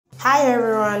Hi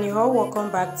everyone, you're all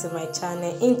welcome back to my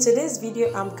channel. In today's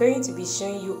video I'm going to be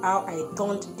showing you how I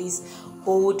turned this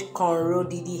old cornrow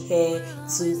didi hair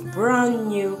to brand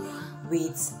new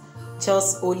with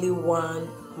just only one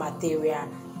material,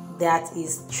 that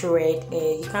is thread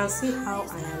hair. You can see how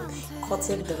I am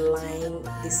cutting the line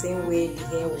the same way the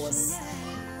hair was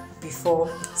before.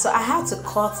 So I had to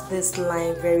cut this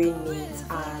line very neat,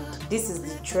 and this is the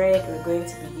thread we're going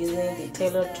to be using, the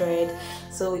tailor thread.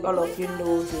 So all of you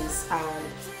know this, and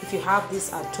if you have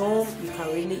this at home you can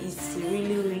it's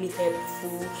really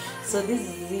helpful. So this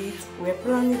is it. We're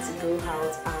planning to go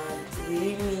out and we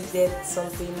really needed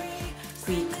something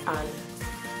quick and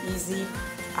easy.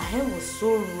 Her hair was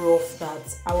so rough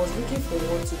that I was looking for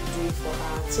what to do for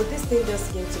her. So this thing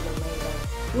just came to my mind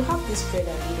that you have this thread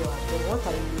and needle at home, what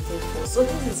are you looking for? So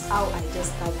this is how I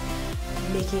just started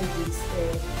making this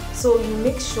hair. So you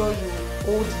make sure you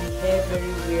hold the hair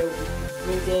very well with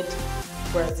braided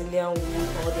Brazilian wool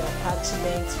or the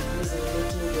attachment you use in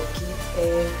making your kids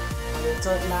hair and your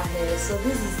toddler hair. So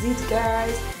this is it,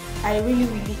 guys. I really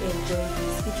enjoy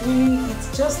this.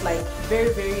 It's just like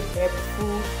very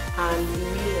helpful, and it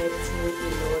really helped me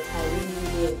a lot. I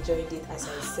really enjoyed it, as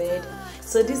I said.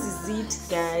 So this is it,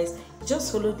 guys.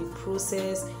 Just follow the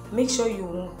process. Make sure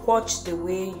you watch the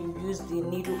way you use the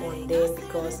needle on them,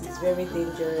 because it's very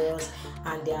dangerous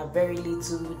and they are very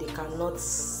little. They cannot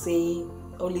say,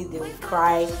 only they will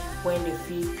cry when they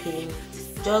feel pain.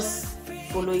 Just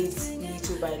follow it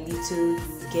little by little,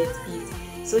 you get it.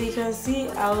 So you can see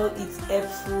how it's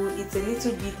helpful. It's a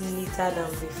little bit neater than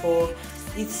before.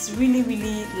 It's really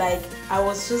like I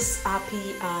was just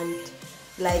happy, and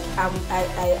like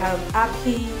I am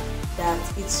happy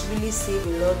that it's really saved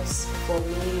a lot for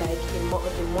me, like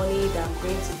the money that I'm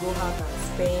going to go out and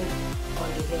spend on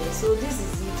the hair. So this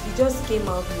is it. It just came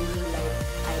out really like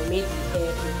I made the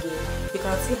hair again. You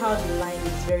can see how the line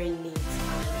is very neat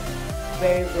and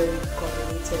very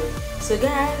coordinated. So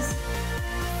guys,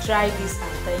 try this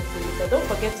and thank you. So don't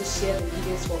forget to share the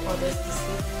videos for others to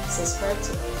see. Subscribe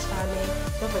to my channel.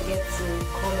 Don't forget to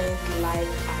comment, like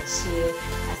and share.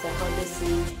 As I always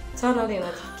say, turn on the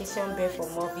notification bell for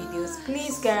more videos.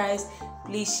 Please guys,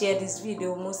 please share this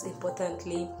video. Most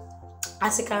importantly,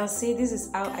 as you can see, this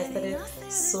is how I started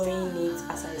sewing it.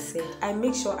 As I said, I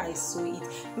make sure I sew it.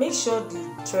 Make sure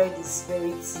the thread is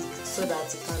very thick so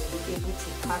that you can be able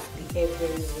to pack the hair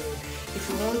very well. If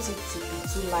you want it to be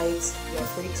too light, you are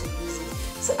free to use it.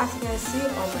 So as you can see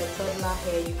on my toddler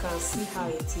hair, you can see how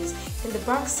it is. In the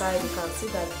back side, you can see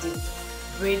that the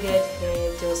braided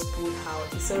hair just pulled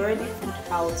out. It's already pulled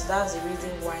out. That's the reason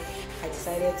why I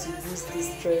decided to use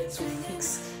this thread to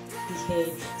fix the hair.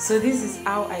 So this is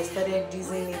how I started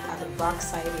using it at the back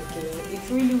side again.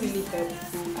 It's really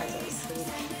helpful, as I said.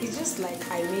 It's just like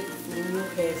I make new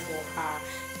hair for her.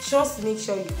 Just make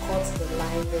sure you cut the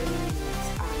line very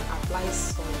neat and apply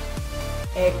some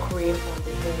hair cream on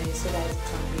the hair so that it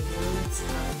can be neat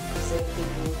and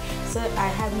presentable. So I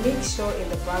have made sure in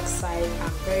the back side I'm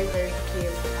very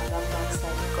careful at that back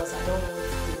side, because I don't want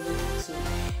the needle to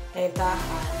enter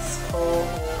her skull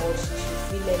or she should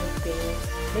feel any pain.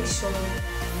 Make sure you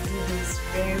do this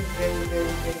very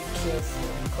careful,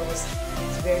 because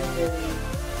it's very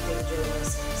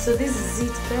dangerous. So this is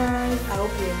it, guys. I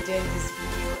hope you enjoyed this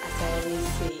video. As I always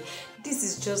say, this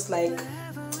is just like,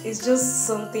 it's just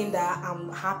something that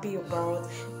I'm happy about.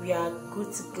 We are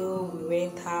good to go. We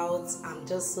went out. I'm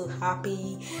just so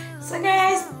happy. So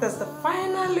guys, that's the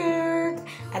final look,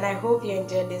 and I hope you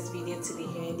enjoyed this video to the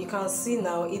end. You can see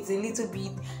now it's a little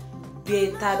bit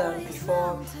better than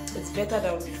before. It's better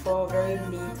than before, very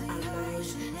neat and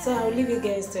nice. So I'll leave you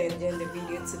guys to enjoy the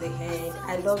video to the end.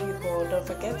 I love you all. Don't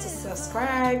forget to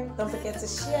subscribe, don't forget to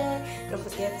share, don't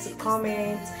forget to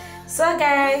comment. So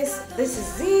guys, this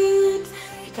is it.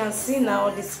 You can see now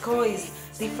the score is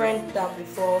different than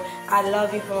before. I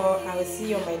love you all. I will see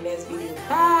you on my next video.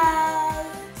 Bye.